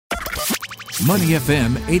Money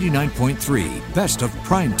FM 89.3, best of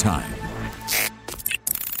prime time.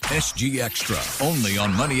 SG Extra, only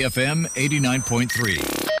on Money FM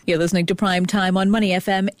 89.3. You're listening to Prime Time on Money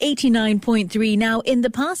FM 89.3. Now, in the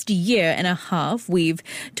past year and a half, we've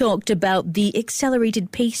talked about the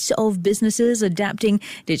accelerated pace of businesses adapting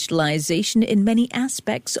digitalization in many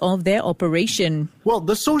aspects of their operation. Well,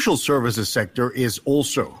 the social services sector is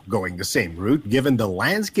also going the same route. Given the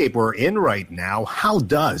landscape we're in right now, how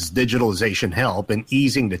does digitalization help in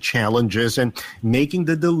easing the challenges and making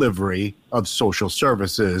the delivery of social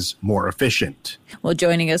services more efficient? Well,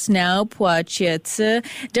 joining us now, Phua Chia Tse,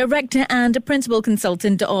 Director and Principal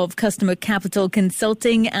Consultant of Customer Capital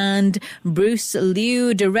Consulting, and Bruce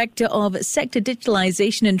Liu, Director of Sector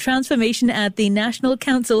Digitalization and Transformation at the National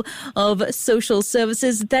Council of Social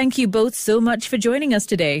Services. Thank you both so much for joining us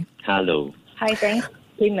today. Hello. Hi, thanks,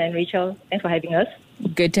 Tim and Rachel. Thanks for having us.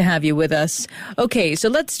 Good to have you with us. Okay, so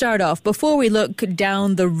let's start off. Before we look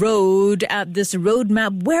down the road at this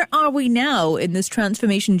roadmap, where are we now in this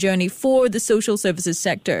transformation journey for the social services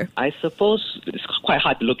sector? I suppose it's quite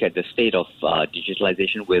hard to look at the state of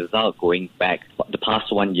digitalization without going back the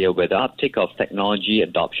past 1 year, where the uptake of technology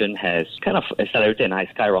adoption has kind of accelerated and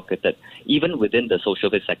skyrocketed, even within the social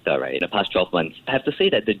service sector, right, in the past 12 months. I have to say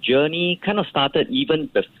that the journey kind of started even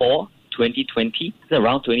before 2020,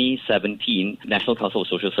 around 2017, National Council of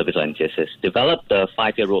Social Service, or NCSS, developed the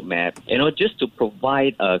 5-year roadmap, just to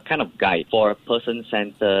provide a kind of guide for a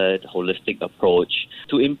person-centered, holistic approach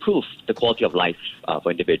to improve the quality of life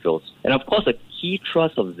for individuals. And of course, a key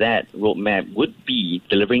thrust of that roadmap would be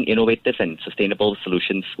delivering innovative and sustainable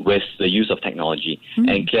solutions with the use of technology.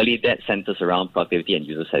 And clearly that centers around productivity and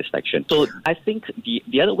user satisfaction. So I think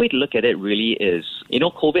the other way to look at it really is,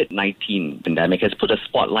 COVID-19 pandemic has put a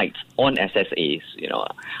spotlight on SSAs,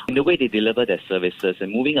 in the way they deliver their services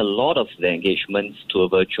and moving a lot of their engagements to a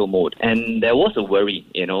virtual mode. And there was a worry,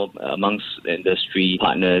 amongst industry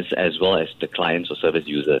partners as well as the clients or service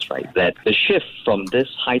users, right, that the shift from this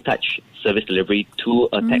high-touch service delivery to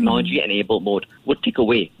a technology-enabled mode would take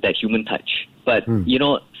away that human touch. But,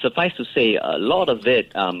 suffice to say, a lot of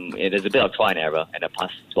it, there's a bit of trial and error in the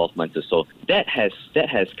past 12 months or so. That has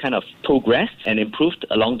kind of progressed and improved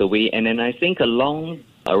along the way. And then I think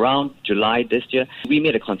around July this year, we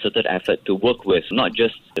made a concerted effort to work with not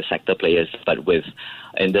just the sector players, but with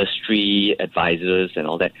industry advisors and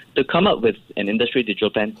all that, to come up with an industry digital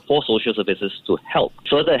plan for social services to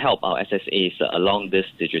further help our SSAs along this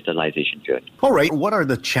digitalization journey. All right. What are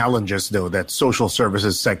the challenges, though, that social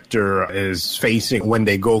services sector is facing when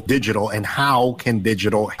they go digital, and how can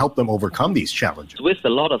digital help them overcome these challenges? With a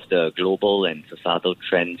lot of the global and societal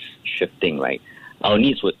trends shifting, right, our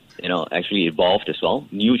needs would actually evolve as well.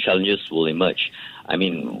 New challenges will emerge. I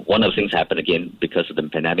mean, one of the things happened again because of the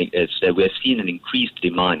pandemic is that we've seen an increased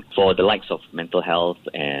demand for the likes of mental health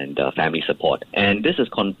and family support. And this is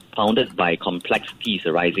compounded by complexities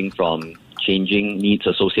arising from changing needs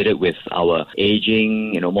associated with our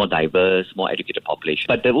aging, more diverse, more educated population.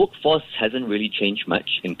 But the workforce hasn't really changed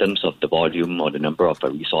much in terms of the volume or the number of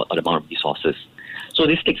or the amount of resources. So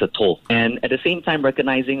this takes a toll. And at the same time,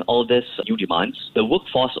 recognizing all these new demands, the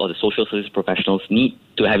workforce or the social service professionals need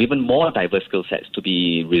to have even more diverse skill sets to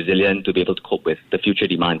be resilient, to be able to cope with the future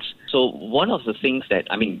demands. So one of the things that,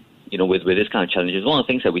 with this kind of challenges, one of the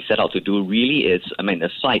things that we set out to do really is,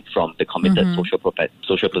 aside from the committed social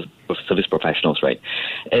service professionals, right,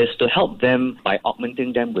 is to help them by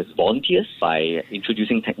augmenting them with volunteers, by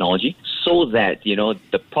introducing technology, so that,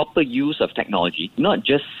 the proper use of technology not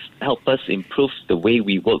just help us improve the way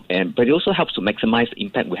we work, but it also helps to maximize the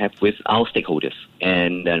impact we have with our stakeholders.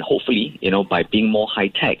 And then hopefully, by being more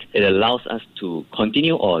high-tech, it allows us to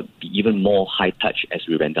continue or be even more high-touch as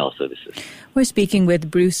we render our services. We're speaking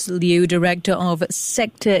with Bruce Liu, Director of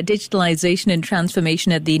Sector Digitalization and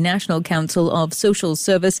Transformation at the National Council of Social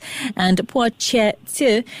Service, and Phua Chia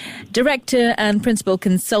Tse, Director and Principal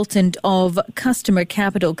Consultant of Customer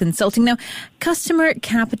Capital Consulting. Now, Customer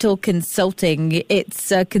Capital Consulting,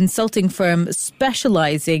 it's a consulting firm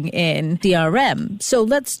specializing in CRM. So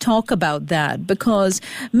let's talk about that, because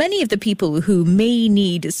many of the people who may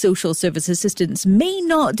need social service assistance may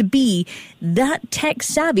not be that tech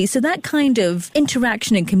savvy. So that kind of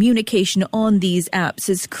interaction and communication on these apps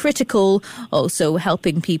is critical. Also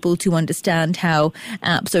helping people to understand how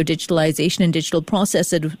apps or digitalization and digital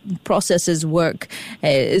processes work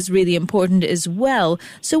is really important as well.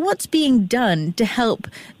 So what's being done to help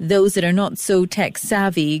those that are not so tech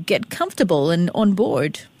savvy get comfortable and on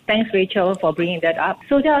board? Thanks, Rachel, for bringing that up.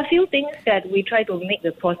 So there are a few things that we try to make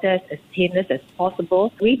the process as seamless as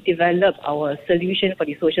possible. We developed our solution for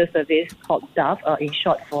the social service called DOVE, in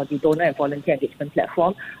short for the Donor and Volunteer Engagement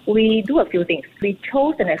Platform. We do a few things. We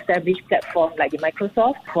chose an established platform like the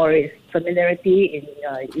Microsoft for its familiarity in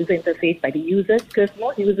user interface by the users, because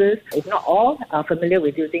most users, if not all, are familiar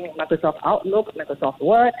with using Microsoft Outlook, Microsoft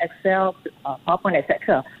Word, Excel, PowerPoint,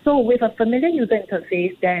 etc. So with a familiar user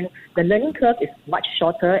interface, then the learning curve is much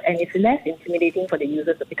shorter and it's less intimidating for the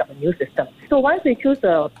users to pick up a new system. So once we choose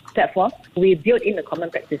a platform, we build in the common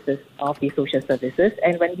practices of the social services,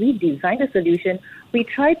 and when we design the solution, we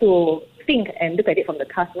try to think and look at it from the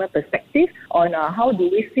customer perspective on how do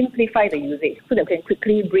we simplify the usage so that we can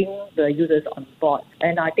quickly bring the users on board.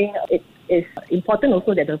 And I think it is important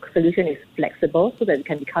also that the solution is flexible so that it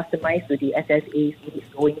can be customized to the SSA's needs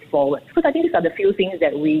going forward. So I think these are the few things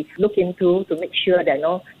that we look into to make sure that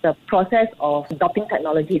the process of adopting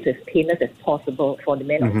technology is as painless as possible for the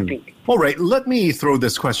man on the street. All right, let me throw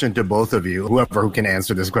this question to both of you, whoever who can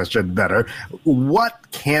answer this question better.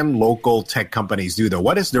 What can local tech companies do, though?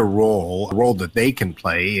 What is their role that they can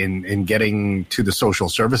play in getting to the social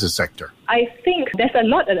services sector? I think there's a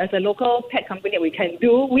lot as a local tech company we can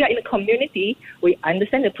do. We are in a community, we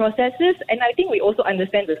understand the processes, and I think we also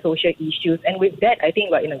understand the social issues. And with that, I think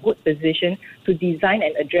we're in a good position to design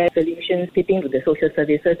and address solutions fitting to the social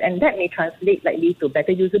services. And that may translate likely to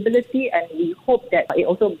better usability, and we hope that it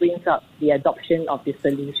also brings up the adoption of the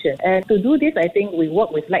solution. And to do this, I think we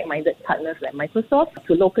work with like-minded partners like Microsoft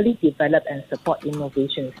to locally develop and support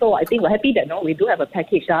innovation. So I think we're happy that we do have a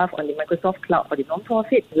package on the Microsoft Cloud for the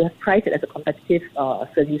non-profit. We have priced it as a competitive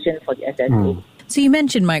solution for the SSA. So you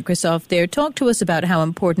mentioned Microsoft there. Talk to us about how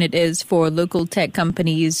important it is for local tech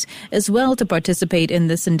companies as well to participate in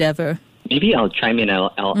this endeavor. Maybe I'll chime in.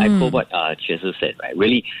 I'll echo what Chesu said. Right,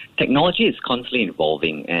 really, technology is constantly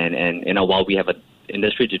evolving, and while we have an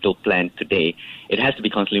industry digital plan today, it has to be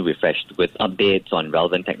constantly refreshed with updates on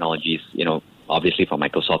relevant technologies. Obviously from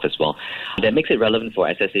Microsoft as well. That makes it relevant for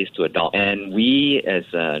SSAs to adopt. And we as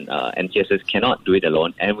NTSS cannot do it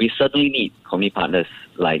alone. And we certainly need community partners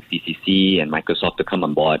like CCC and Microsoft to come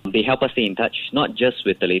on board. They help us stay in touch, not just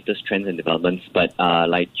with the latest trends and developments, but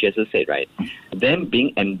like Chesu said, right, them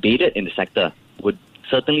being embedded in the sector would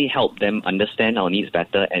certainly help them understand our needs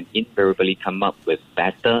better and invariably come up with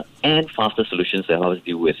better and faster solutions to help us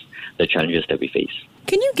deal with the challenges that we face.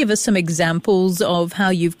 Can you give us some examples of how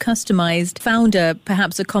you've found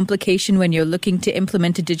perhaps a complication when you're looking to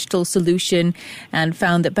implement a digital solution and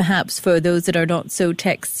found that perhaps for those that are not so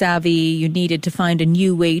tech savvy, you needed to find a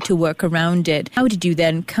new way to work around it? How did you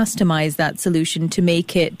then customize that solution to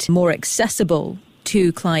make it more accessible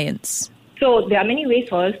to clients? So there are many ways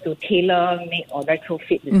for us to tailor-make or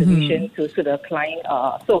retrofit the solution to the client.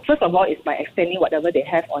 So first of all, is by extending whatever they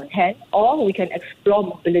have on hand, or we can explore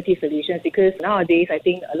mobility solutions, because nowadays I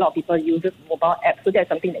think a lot of people use mobile apps, so that's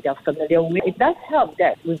something that they're familiar with. It does help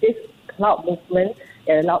that with this cloud movement,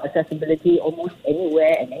 it allows accessibility almost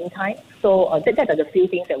anywhere and anytime. So that are the few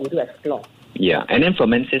things that we do explore. Yeah, and then from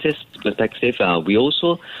NCS's perspective, we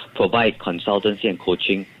also provide consultancy and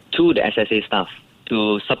coaching to the SSA staff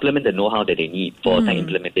to supplement the know-how that they need for tech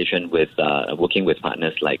implementation with working with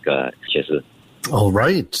partners like Chesu. All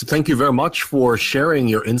right. Thank you very much for sharing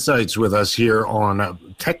your insights with us here on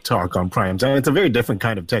Tech Talk on Prime Time. It's a very different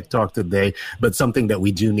kind of Tech Talk today, but something that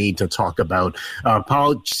we do need to talk about.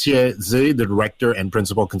 Pao Xie Zi, the Director and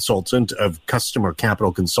Principal Consultant of Customer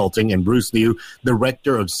Capital Consulting, and Bruce Liu,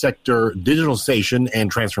 Director of Sector Digitalization and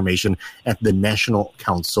Transformation at the National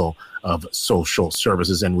Council of Social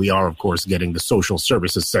Services. And we are, of course, getting the social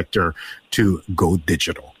services sector to go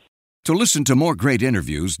digital. To listen to more great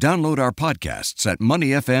interviews, download our podcasts at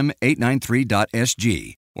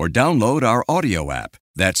moneyfm893.sg or download our audio app.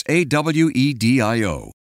 That's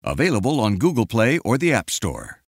AWEDIO. Available on Google Play or the App Store.